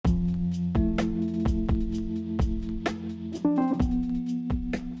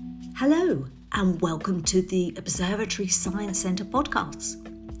Hello and welcome to the Observatory Science Centre podcasts.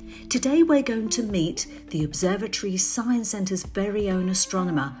 Today we're going to meet the Observatory Science Centre's very own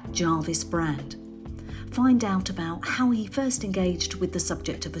astronomer, Jarvis Brand. Find out about how he first engaged with the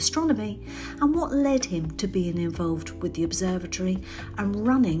subject of astronomy and what led him to being involved with the observatory and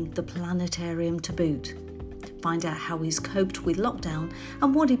running the planetarium to boot. Find out how he's coped with lockdown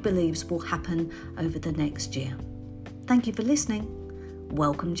and what he believes will happen over the next year. Thank you for listening.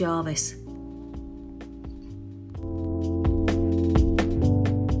 Welcome, Jarvis.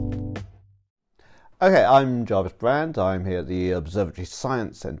 Okay, I'm Jarvis Brand. I'm here at the Observatory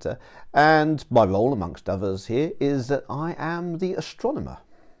Science Centre, and my role, amongst others here, is that I am the astronomer.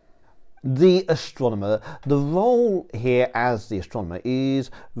 The role here as the astronomer is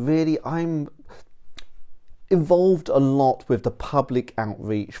really, I'm involved a lot with the public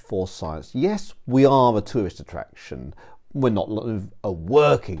outreach for science. Yes, we are a tourist attraction. We're not a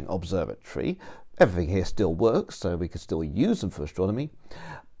working observatory. Everything here still works, so we can still use them for astronomy.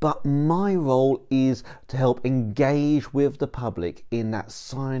 But my role is to help engage with the public in that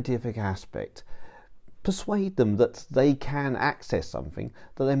scientific aspect. Persuade them that they can access something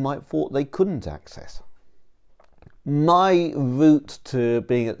that they might thought they couldn't access. My route to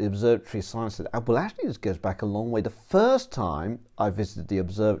being at the Observatory Science Centre, well, actually this goes back a long way. The first time I visited the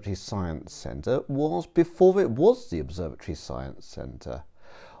Observatory Science Centre was before it was the Observatory Science Centre.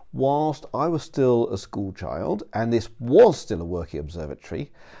 Whilst I was still a school child, and this was still a working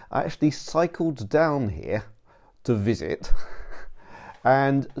observatory, I actually cycled down here to visit,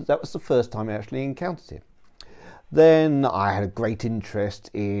 and that was the first time I actually encountered it. Then I had a great interest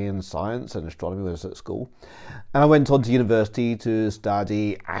in science and astronomy when I was at school, and I went on to university to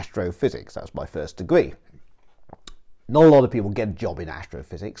study astrophysics. That was my first degree. Not a lot of people get a job in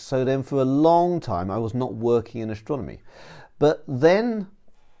astrophysics, so then for a long time I was not working in astronomy. But then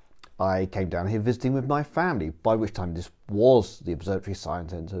I came down here visiting with my family, by which time this was the Observatory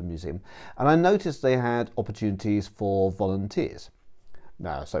Science Centre Museum, and I noticed they had opportunities for volunteers.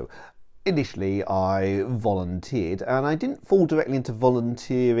 Now, so initially I volunteered, and I didn't fall directly into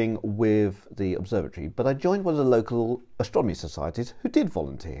volunteering with the observatory, but I joined one of the local astronomy societies who did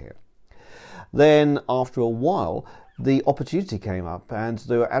volunteer here. Then, after a while, the opportunity came up and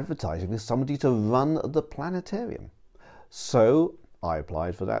they were advertising for somebody to run the planetarium. So I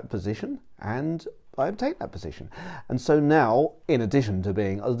applied for that position and I obtained that position. And so now, in addition to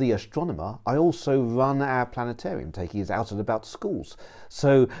being the astronomer, I also run our planetarium, taking it out and about schools.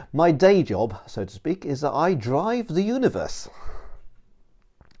 So my day job, so to speak, is that I drive the universe.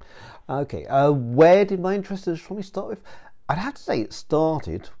 Okay, where did my interest in astronomy start with? I'd have to say it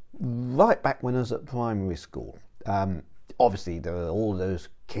started right back when I was at primary school. Obviously, there were all those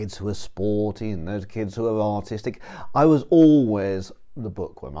kids who were sporty and those kids who were artistic. I was always the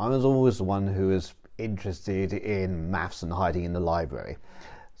bookworm. I was always the one who was interested in maths and hiding in the library.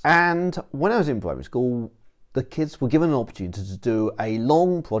 And when I was in primary school, the kids were given an opportunity to do a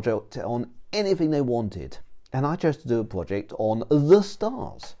long project on anything they wanted. And I chose to do a project on the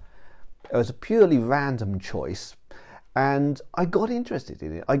stars. It was a purely random choice. And I got interested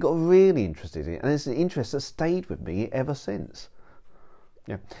in it. I got really interested in it. And it's an interest that stayed with me ever since.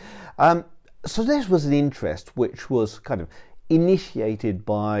 Yeah. So this was an interest which was kind of initiated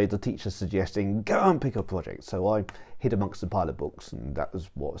by the teacher suggesting, go and pick a project. So I hid amongst the pile of books, and that was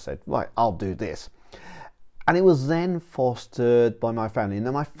what I said, right, I'll do this. And it was then fostered by my family.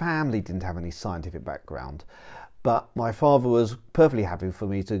 Now, my family didn't have any scientific background, but my father was perfectly happy for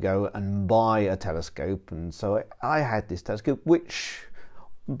me to go and buy a telescope. And so I had this telescope, which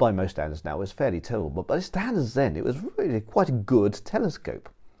by most standards now is fairly terrible, but by standards then it was really quite a good telescope.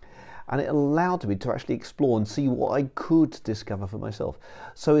 And it allowed me to actually explore and see what I could discover for myself.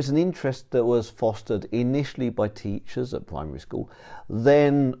 So it's an interest that was fostered initially by teachers at primary school,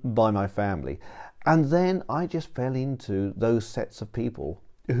 then by my family. And then I just fell into those sets of people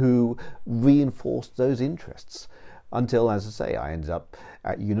who reinforced those interests until, as I say, I ended up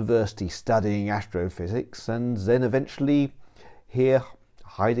at university studying astrophysics and then eventually here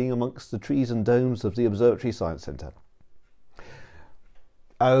hiding amongst the trees and domes of the Observatory Science Centre.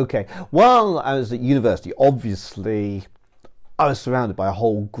 Okay, while I was at university, obviously I was surrounded by a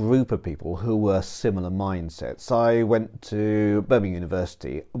whole group of people who were similar mindsets. I went to Birmingham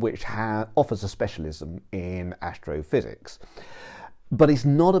University, which offers a specialism in astrophysics. But it's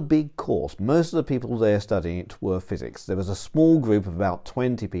not a big course. Most of the people there studying it were physics. There was a small group of about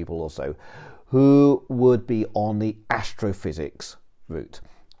 20 people or so who would be on the astrophysics route.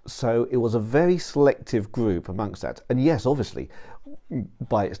 So it was a very selective group amongst that. And yes, obviously,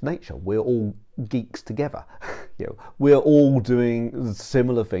 by its nature, we're all geeks together. We're all doing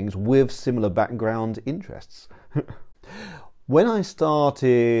similar things with similar background interests. When I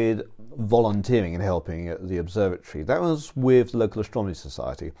started volunteering and helping at the observatory, that was with the local astronomy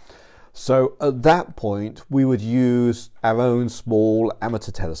society. So at that point, we would use our own small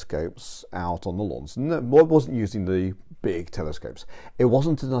amateur telescopes out on the lawns. No, I wasn't using the big telescopes. It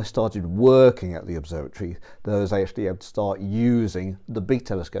wasn't until I started working at the observatory that I was actually able to start using the big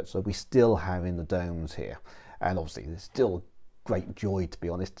telescopes that we still have in the domes here. And obviously, there's still a great joy, to be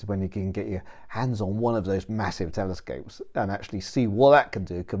honest, when you can get your hands on one of those massive telescopes and actually see what that can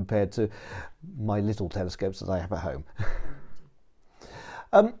do compared to my little telescopes that I have at home.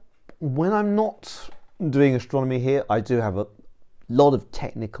 When I'm not doing astronomy here, I do have a lot of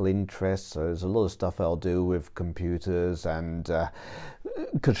technical interests. So there's a lot of stuff I'll do with computers and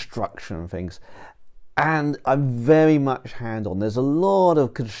construction and things. And I'm very much hands-on. There's a lot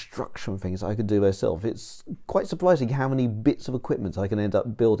of construction things I could do myself. It's quite surprising how many bits of equipment I can end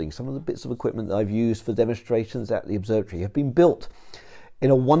up building. Some of the bits of equipment that I've used for demonstrations at the observatory have been built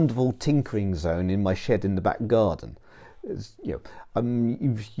in a wonderful tinkering zone in my shed in the back garden.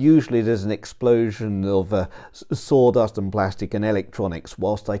 Usually there's an explosion of sawdust and plastic and electronics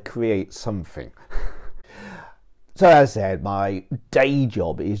whilst I create something. So as I said, my day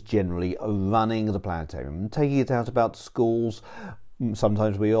job is generally running the planetarium, taking it out about schools.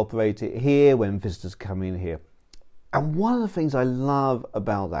 Sometimes we operate it here when visitors come in here. And one of the things I love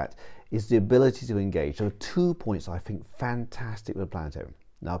about that is the ability to engage. There are 2 points I think fantastic with the planetarium.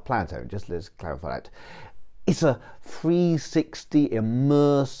 Now, planetarium, just let's clarify that. It's a 360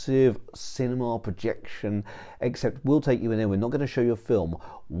 immersive cinema projection, except we'll take you in there. We're not going to show you a film.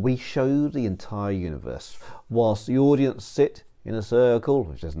 We show you the entire universe. Whilst the audience sit in a circle,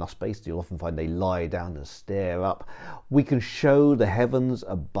 which there's enough space, you'll often find they lie down and stare up. We can show the heavens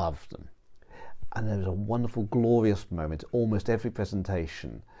above them. And there's a wonderful, glorious moment, almost every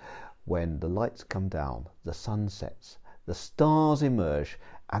presentation, when the lights come down, the sun sets, the stars emerge,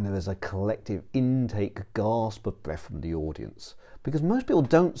 and there is a collective intake gasp of breath from the audience. Because most people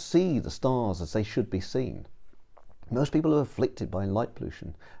don't see the stars as they should be seen. Most people are afflicted by light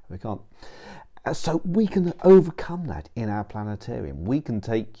pollution. We can't. So we can overcome that in our planetarium. We can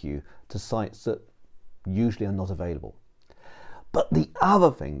take you to sites that usually are not available. But the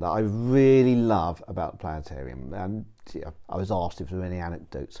other thing that I really love about the planetarium, and I was asked if there were any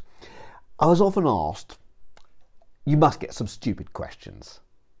anecdotes. I was often asked, you must get some stupid questions.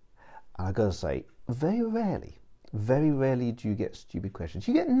 And I've got to say, very rarely do you get stupid questions.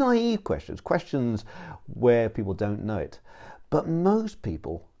 You get naive questions, questions where people don't know it. But most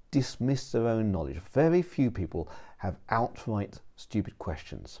people dismiss their own knowledge. Very few people have outright stupid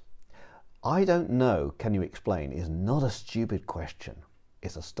questions. I don't know, can you explain, is not a stupid question.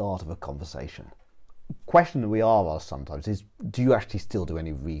 It's the start of a conversation. The question that we are asked sometimes is, do you actually still do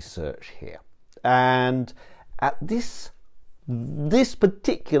any research here? And at this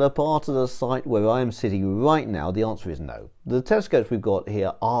particular part of the site where I am sitting right now, the answer is no. The telescopes we've got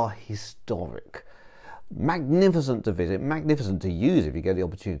here are historic. Magnificent to visit, magnificent to use if you get the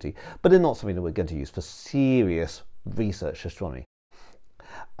opportunity, but they're not something that we're going to use for serious research astronomy.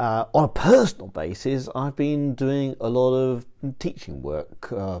 On a personal basis, I've been doing a lot of teaching work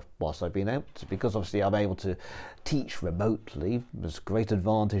whilst I've been able to, because obviously I'm able to teach remotely. There's a great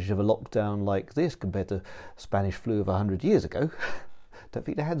advantage of a lockdown like this compared to Spanish flu of 100 years ago. Don't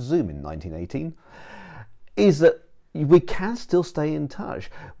think they had Zoom in 1918. Is that we can still stay in touch.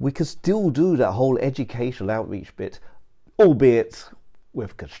 We can still do that whole educational outreach bit, albeit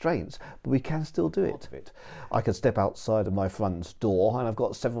with constraints, but we can still do it. I can step outside of my front door and I've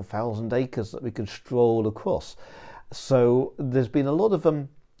got several thousand acres that we can stroll across. So there's been a lot of, shall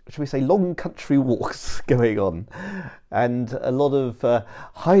we say, long country walks going on, and a lot of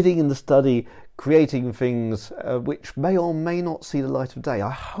hiding in the study, creating things which may or may not see the light of day.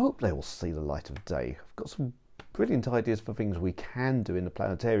 I hope they will see the light of day. I've got some brilliant ideas for things we can do in the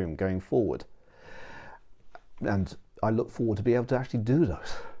planetarium going forward. And I look forward to be able to actually do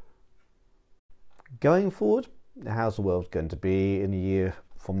those. Going forward, how's the world going to be in a year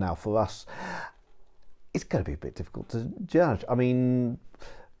from now for us? It's going to be a bit difficult to judge. I mean,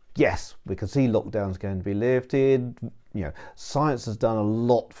 yes, we can see lockdown's going to be lifted. You know, science has done a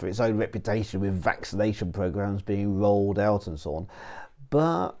lot for its own reputation with vaccination programs being rolled out and so on.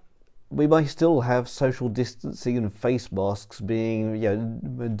 But we may still have social distancing and face masks being,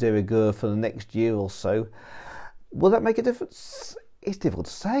 de rigueur for the next year or so. Will that make a difference? It's difficult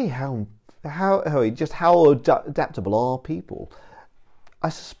to say. How adaptable are people? I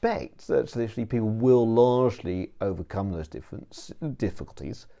suspect that literally people will largely overcome those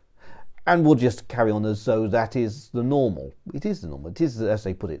difficulties and will just carry on as though that is the normal. It is the normal. It is, as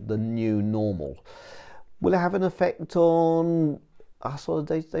they put it, the new normal. Will it have an effect on us on a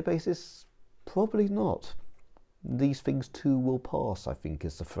day-to-day basis? Probably not. These things too will pass, I think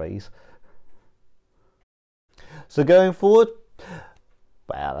is the phrase. So going forward,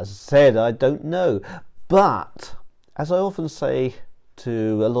 well, as I said, I don't know. But, as I often say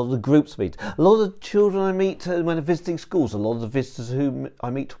to a lot of the groups I meet, a lot of the children I meet when I'm visiting schools, a lot of the visitors who I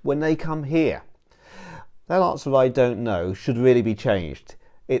meet when they come here, that answer I don't know should really be changed.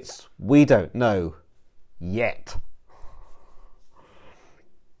 It's we don't know yet.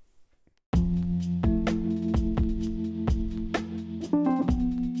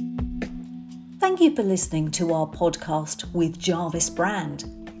 Thank you for listening to our podcast with Jarvis Brand.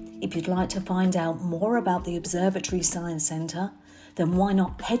 If you'd like to find out more about the Observatory Science Centre, then why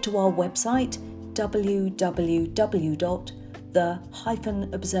not head to our website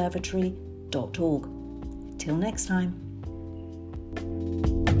www.the-observatory.org. Till next time.